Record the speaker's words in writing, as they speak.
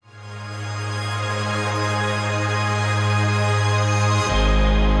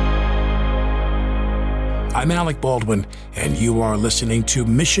I'm Alec Baldwin, and you are listening to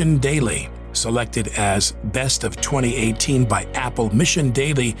Mission Daily. Selected as Best of 2018 by Apple, Mission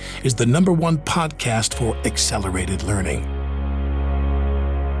Daily is the #1 podcast for accelerated learning.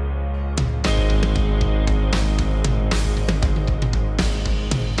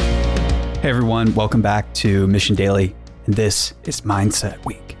 Hey everyone, welcome back to Mission Daily, and this is Mindset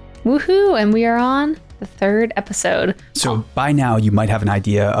Week. Woohoo, and we are on the 3rd episode. So by now you might have an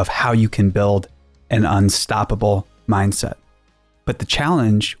idea of how you can build an unstoppable mindset. But the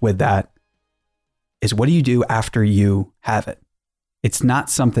challenge with that is, what do you do after you have it? It's not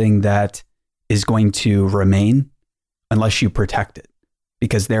something that is going to remain unless you protect it,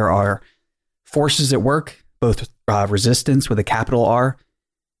 because there are forces at work, both resistance with a capital R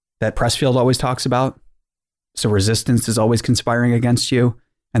that Pressfield always talks about. So resistance is always conspiring against you.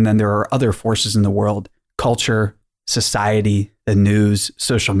 And then there are other forces in the world, culture, society, the news,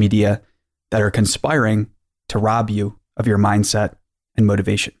 social media, that are conspiring to rob you of your mindset and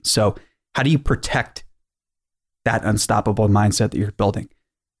motivation. So how do you protect that unstoppable mindset that you're building?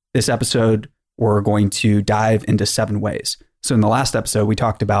 This episode, we're going to dive into 7 ways. So in the last episode, we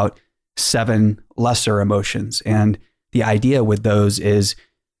talked about 7 lesser emotions. And the idea with those is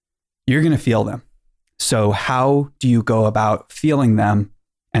you're going to feel them. So how do you go about feeling them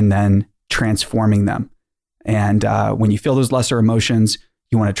and then transforming them? And when you feel those lesser emotions,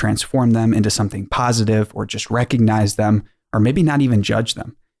 you want to transform them into something positive, or just recognize them, or maybe not even judge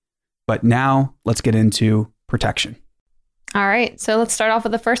them. But now let's get into protection. All right. So let's start off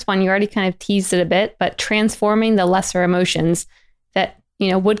with the first one. You already kind of teased it a bit, but transforming the lesser emotions that,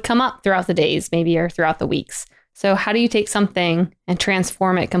 would come up throughout the days, maybe, or throughout the weeks. So how do you take something and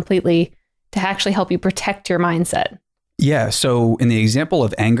transform it completely to actually help you protect your mindset? Yeah. So in the example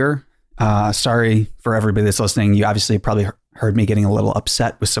of anger, sorry for everybody that's listening. You obviously probably heard me getting a little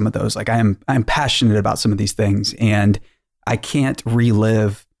upset with some of those. Like I'm passionate about some of these things, and I can't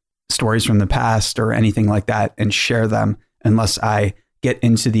relive stories from the past or anything like that and share them unless I get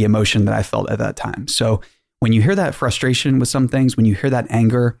into the emotion that I felt at that time. So when you hear that frustration with some things, when you hear that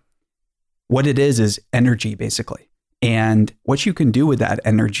anger, what it is energy, basically. And what you can do with that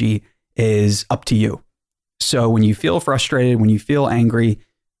energy is up to you. So when you feel frustrated, when you feel angry,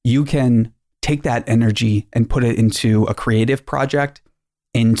 you can take that energy and put it into a creative project,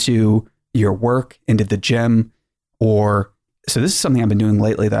 into your work, into the gym, so this is something I've been doing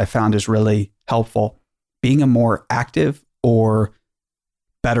lately that I found is really helpful, being a more active or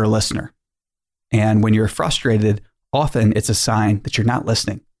better listener. And when you're frustrated, often it's a sign that you're not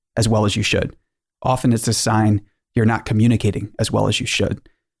listening as well as you should. Often it's a sign you're not communicating as well as you should.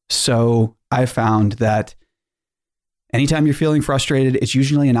 So I found that anytime you're feeling frustrated, it's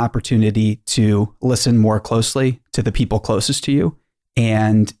usually an opportunity to listen more closely to the people closest to you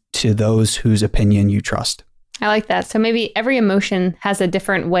and to those whose opinion you trust. I like that. So maybe every emotion has a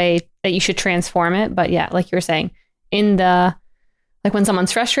different way that you should transform it. But yeah, like you were saying, when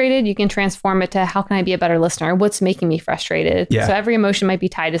someone's frustrated, you can transform it to, how can I be a better listener? What's making me frustrated? Yeah. So every emotion might be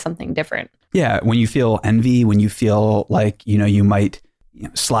tied to something different. Yeah. When you feel envy, when you feel like, you might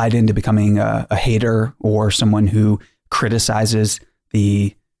slide into becoming a hater or someone who criticizes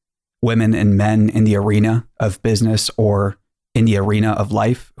the women and men in the arena of business or in the arena of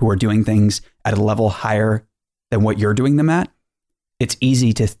life who are doing things at a level higher than what you're doing them at, it's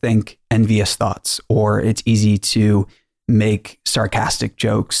easy to think envious thoughts, or it's easy to make sarcastic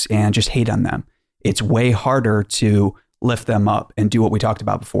jokes and just hate on them. It's way harder to lift them up and do what we talked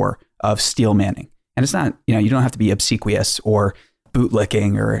about before of steel manning. And it's not, you don't have to be obsequious or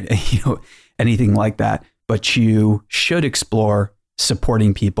bootlicking or anything like that, but you should explore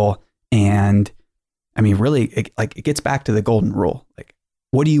supporting people. And I mean, really, it gets back to the golden rule. Like,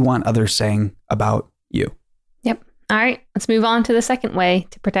 what do you want others saying about you? Yep. All right. Let's move on to the second way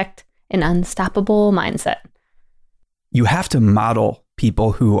to protect an unstoppable mindset. You have to model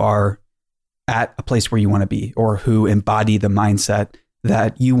people who are at a place where you want to be, or who embody the mindset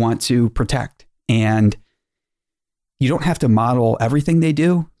that you want to protect. And you don't have to model everything they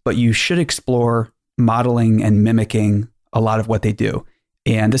do, but you should explore modeling and mimicking a lot of what they do.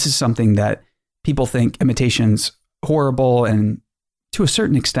 And this is something that people think imitation's horrible, and to a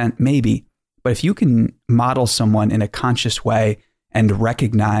certain extent, maybe. But if you can model someone in a conscious way and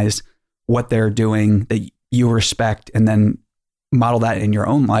recognize what they're doing that you respect, and then model that in your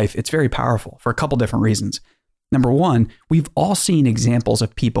own life, it's very powerful for a couple different reasons. Number one, we've all seen examples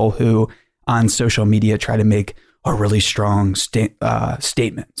of people who on social media try to make a really strong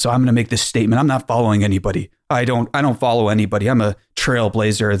statement. So I'm going to make this statement. I'm not following anybody. I don't follow anybody. I'm a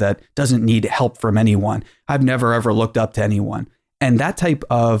trailblazer that doesn't need help from anyone. I've never ever looked up to anyone. And that type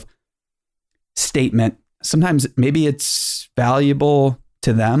of statement sometimes maybe it's valuable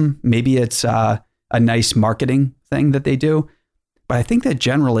to them. Maybe it's a nice marketing thing that they do. But I think that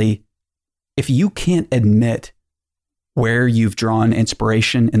generally, if you can't admit where you've drawn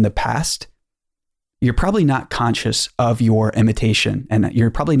inspiration in the past, you're probably not conscious of your imitation, and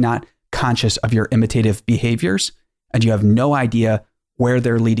you're probably not conscious of your imitative behaviors, and you have no idea where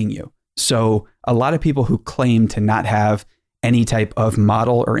they're leading you. So a lot of people who claim to not have any type of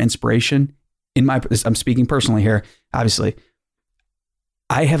model or inspiration, I'm speaking personally here, obviously,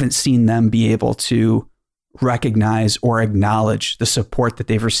 I haven't seen them be able to recognize or acknowledge the support that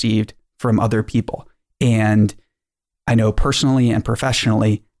they've received from other people. And I know personally and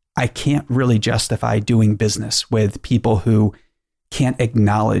professionally, I can't really justify doing business with people who can't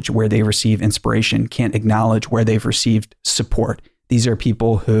acknowledge where they receive inspiration, can't acknowledge where they've received support. These are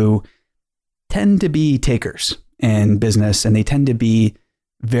people who tend to be takers in business, and they tend to be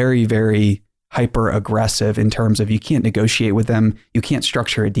very, very hyper aggressive in terms of you can't negotiate with them, you can't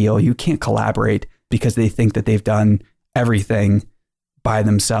structure a deal, you can't collaborate because they think that they've done everything by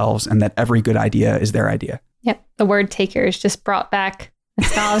themselves and that every good idea is their idea. Yep. The word takers just brought back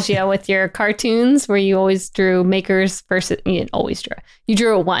nostalgia with your cartoons where you always drew makers versus, you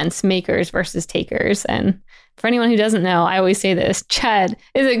drew it once, makers versus takers. And for anyone who doesn't know, I always say this, Chad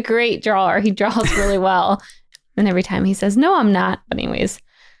is a great drawer. He draws really well. And every time he says, no, I'm not. But anyways,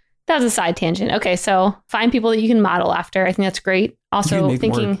 that's a side tangent. Okay, so find people that you can model after. I think that's great. Also, you can make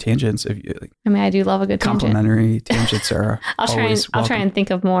thinking more tangents. If you, I mean, I do love a good complimentary tangents are I'll try and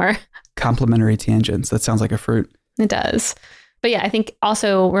think of more complimentary tangents. That sounds like a fruit. It does. But yeah, I think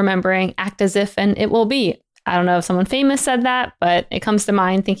also remembering act as if and it will be. I don't know if someone famous said that, but it comes to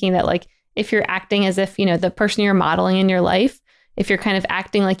mind thinking that like if you're acting as if, the person you're modeling in your life, if you're kind of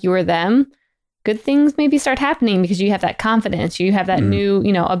acting like you were them, good things maybe start happening because you have that confidence. You have that new,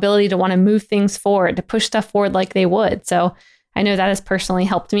 ability to want to move things forward, to push stuff forward like they would. So I know that has personally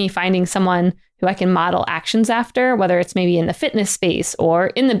helped me finding someone who I can model actions after, whether it's maybe in the fitness space or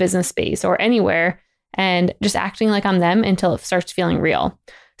in the business space or anywhere, and just acting like I'm them until it starts feeling real.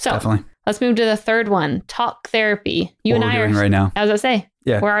 So definitely. Let's move to the third one, talk therapy. You what and I we're are doing right now. As I say,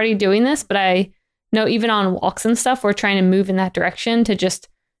 yeah, we're already doing this, but I know even on walks and stuff, we're trying to move in that direction to just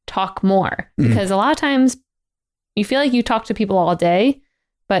talk more, because a lot of times you feel like you talk to people all day,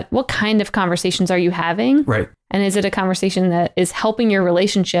 but what kind of conversations are you having? Right. And is it a conversation that is helping your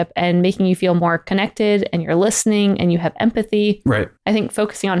relationship and making you feel more connected and you're listening and you have empathy? Right. I think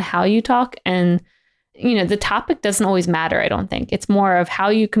focusing on how you talk and, the topic doesn't always matter. I don't think it's more of how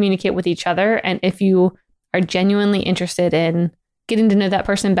you communicate with each other. And if you are genuinely interested in getting to know that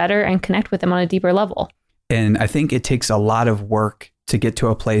person better and connect with them on a deeper level. And I think it takes a lot of work to get to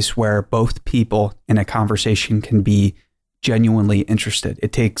a place where both people in a conversation can be genuinely interested.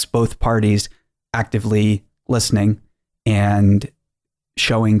 It takes both parties actively listening and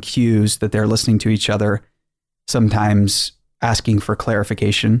showing cues that they're listening to each other, sometimes asking for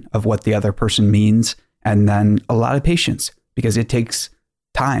clarification of what the other person means, and then a lot of patience, because it takes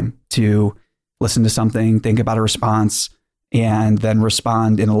time to listen to something, think about a response, and then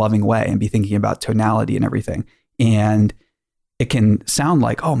respond in a loving way and be thinking about tonality and everything. And it can sound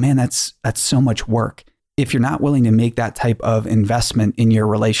like, oh man, that's so much work. If you're not willing to make that type of investment in your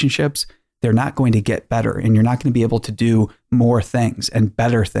relationships, they're not going to get better, and you're not going to be able to do more things and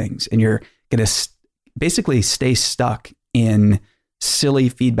better things. And you're going to basically stay stuck in silly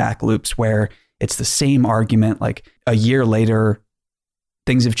feedback loops where it's the same argument. Like a year later,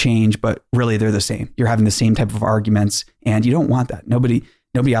 things have changed, but really they're the same. You're having the same type of arguments, and you don't want that. Nobody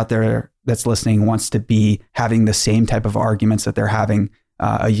out there that's listening wants to be having the same type of arguments that they're having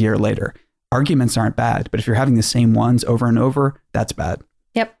a year later. Arguments aren't bad, but if you're having the same ones over and over, that's bad.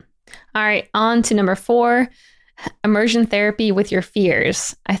 Yep. All right. On to number 4, immersion therapy with your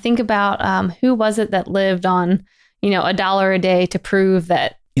fears. I think about who was it that lived on, $1 a day to prove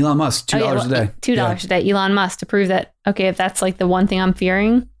that Elon Musk, $2 a day. $2 a day. Elon Musk, to prove that, okay, if that's like the one thing I'm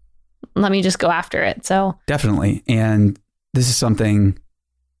fearing, let me just go after it. So definitely. And this is something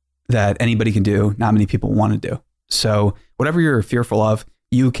that anybody can do. Not many people want to do. So whatever you're fearful of,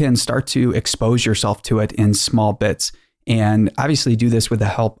 you can start to expose yourself to it in small bits. And obviously do this with the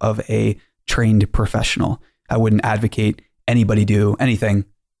help of a trained professional. I wouldn't advocate anybody do anything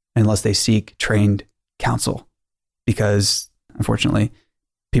unless they seek trained counsel, because unfortunately,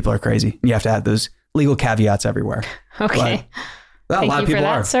 people are crazy. You have to have those legal caveats everywhere. Okay. But a lot of people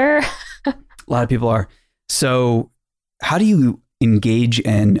are. Sir. A lot of people are. So how do you engage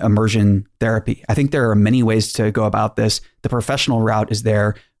in immersion therapy? I think there are many ways to go about this. The professional route is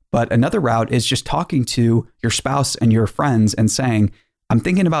there, but another route is just talking to your spouse and your friends and saying, I'm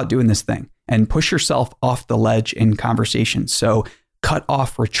thinking about doing this thing. and push yourself off the ledge in conversation. So cut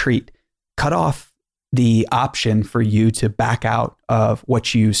off retreat, cut off the option for you to back out of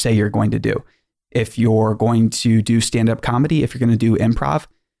what you say you're going to do. If you're going to do stand-up comedy, if you're going to do improv,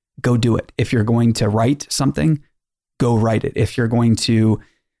 go do it. If you're going to write something, go write it. If you're going to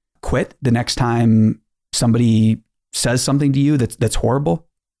quit the next time somebody says something to you that's horrible,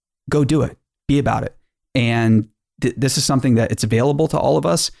 go do it. Be about it. And this is something that it's available to all of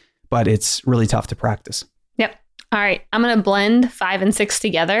us, but it's really tough to practice. Yep. All right. I'm going to blend 5 and 6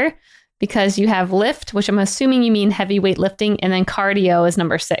 together because you have lift, which I'm assuming you mean heavy weight lifting, and then cardio is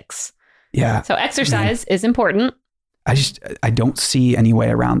number 6. Yeah. So exercise is important. I don't see any way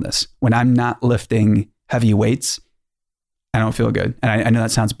around this. When I'm not lifting heavy weights, I don't feel good. And I know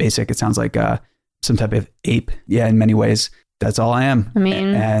that sounds basic. It sounds like some type of ape. Yeah, in many ways, that's all I am. I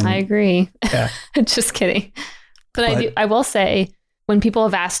mean, I agree. Yeah. Just kidding. But I will say, when people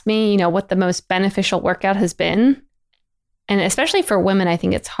have asked me, what the most beneficial workout has been, and especially for women, I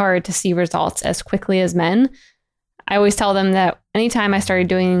think it's hard to see results as quickly as men. I always tell them that anytime I started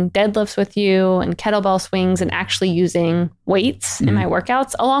doing deadlifts with you and kettlebell swings and actually using weights in my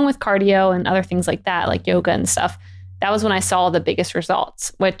workouts, along with cardio and other things like that, like yoga and stuff, that was when I saw the biggest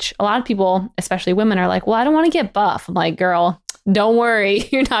results, which a lot of people, especially women, are like, well, I don't want to get buff. I'm like, girl, don't worry.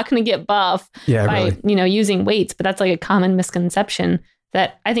 You're not going to get buff by, using weights. But that's like a common misconception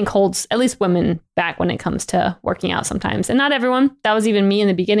that I think holds at least women back when it comes to working out sometimes. And not everyone. That was even me in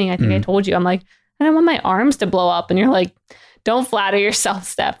the beginning. I think I told you, I'm like, I don't want my arms to blow up. And you're like, don't flatter yourself,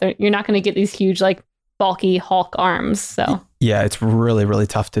 Steph. You're not going to get these huge, like bulky Hulk arms. So yeah, it's really, really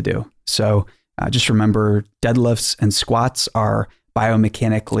tough to do. So just remember, deadlifts and squats are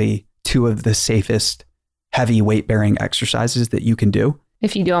biomechanically 2 of the safest heavy weight bearing exercises that you can do.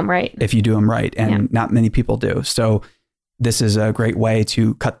 If you do them right. And not many people do. So this is a great way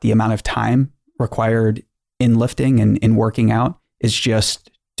to cut the amount of time required in lifting and in working out, is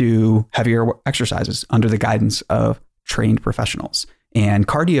just do heavier exercises under the guidance of trained professionals. And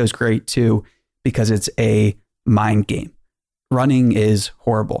cardio is great too, because it's a mind game. Running is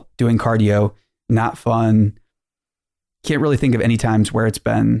horrible. Doing cardio, not fun. Can't really think of any times where it's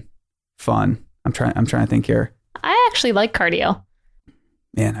been fun. I'm trying to think here. I actually like cardio.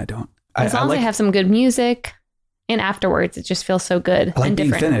 Man, I don't. As long as I have some good music, and afterwards it just feels so good. I like and being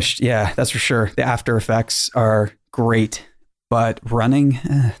different. finished. Yeah, that's for sure. The after effects are great, but running,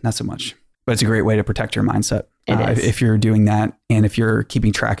 not so much. But it's a great way to protect your mindset. If you're doing that, and if you're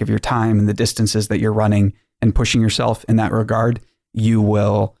keeping track of your time and the distances that you're running and pushing yourself in that regard, you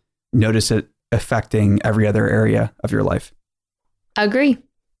will notice it affecting every other area of your life. Agree.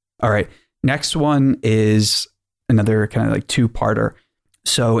 All right. Next one is another kind of like 2-parter.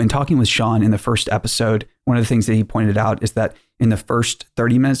 So in talking with Sean in the first episode, one of the things that he pointed out is that in the first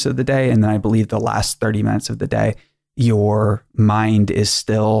 30 minutes of the day, and then I believe the last 30 minutes of the day, your mind is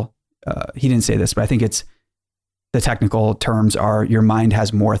still, he didn't say this, but I think it's, the technical terms are, your mind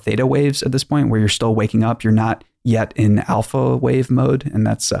has more theta waves at this point, where you're still waking up. You're not yet in alpha wave mode. And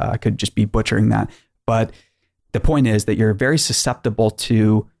that's, I could just be butchering that. But the point is that you're very susceptible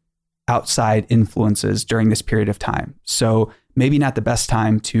to outside influences during this period of time. So maybe not the best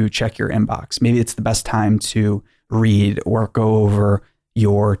time to check your inbox. Maybe it's the best time to read or go over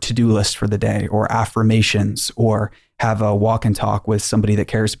your to-do list for the day, or affirmations, or have a walk and talk with somebody that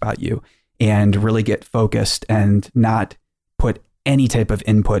cares about you, and really get focused and not put any type of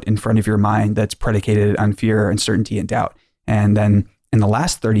input in front of your mind that's predicated on fear, uncertainty, and doubt. And then in the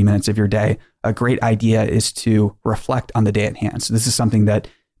last 30 minutes of your day, a great idea is to reflect on the day at hand. So this is something that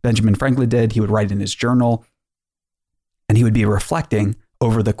Benjamin Franklin did. He would write in his journal, and he would be reflecting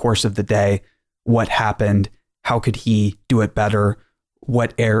over the course of the day, what happened, how could he do it better,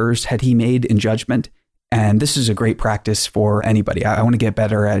 what errors had he made in judgment. And this is a great practice for anybody. I want to get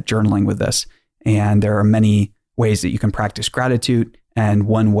better at journaling with this. And there are many ways that you can practice gratitude. And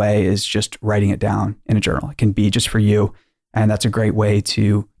one way is just writing it down in a journal. It can be just for you. And that's a great way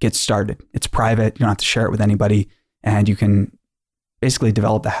to get started. It's private. You don't have to share it with anybody. And you can basically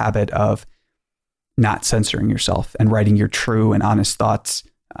develop the habit of not censoring yourself and writing your true and honest thoughts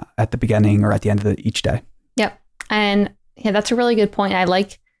at the beginning or at the end of each day. Yep. And yeah, that's a really good point. I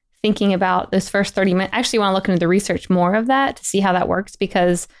like thinking about this first 30 minutes. I actually want to look into the research more of that to see how that works,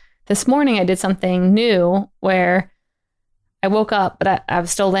 because this morning I did something new where I woke up, but I was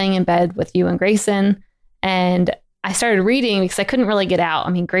still laying in bed with you and Grayson, and I started reading because I couldn't really get out.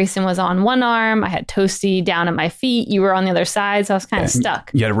 I mean, Grayson was on one arm. I had Toasty down at my feet. You were on the other side. So I was kind of stuck.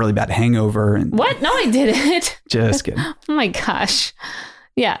 You had a really bad hangover. And what? No, I didn't. Just kidding. Oh my gosh.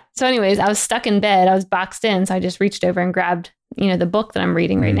 Yeah. So anyways, I was stuck in bed. I was boxed in. So I just reached over and grabbed, the book that I'm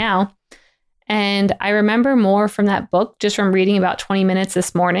reading right now. And I remember more from that book, just from reading about 20 minutes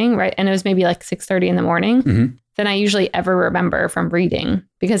this morning, right? And it was maybe like 6:30 in the morning, than I usually ever remember from reading,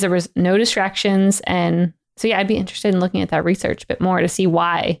 because there was no distractions. And so, yeah, I'd be interested in looking at that research a bit more to see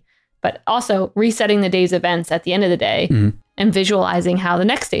why, but also resetting the day's events at the end of the day and visualizing how the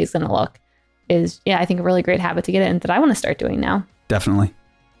next day is going to look is, I think a really great habit to get in that I want to start doing now. Definitely.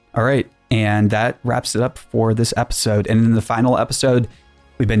 All right. And that wraps it up for this episode. And in the final episode,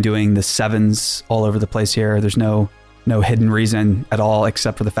 we've been doing the 7s all over the place here. There's no hidden reason at all,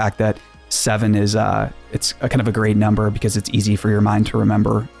 except for the fact that 7 is it's a kind of a great number because it's easy for your mind to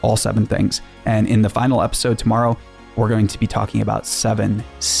remember all 7 things. And in the final episode tomorrow, we're going to be talking about 7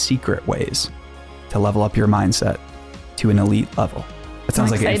 secret ways to level up your mindset to an elite level. That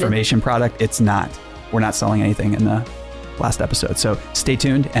sounds like an information product. It's not. We're not selling anything in the last episode. So stay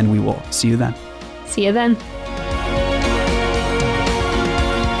tuned and we will see you then. See you then.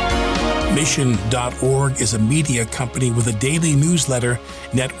 Mission.org is a media company with a daily newsletter,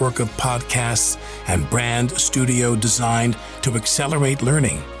 network of podcasts, and brand studio designed to accelerate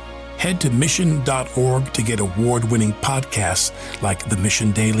learning. Head to Mission.org to get award-winning podcasts like The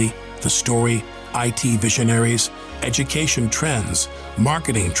Mission Daily, The Story, IT Visionaries, Education Trends,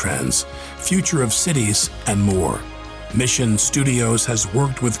 Marketing Trends, Future of Cities, and more. Mission Studios has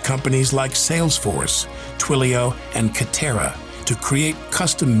worked with companies like Salesforce, Twilio, and Katera to create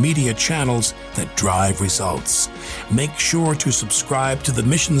custom media channels that drive results. Make sure to subscribe to the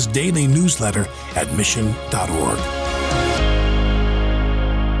Mission's daily newsletter at mission.org.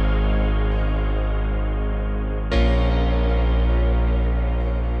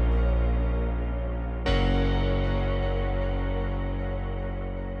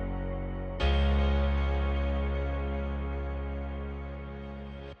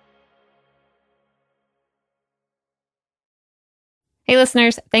 Hey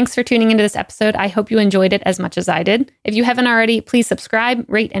listeners, thanks for tuning into this episode. I hope you enjoyed it as much as I did. If you haven't already, please subscribe,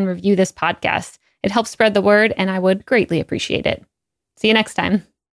 rate, and review this podcast. It helps spread the word, and I would greatly appreciate it. See you next time.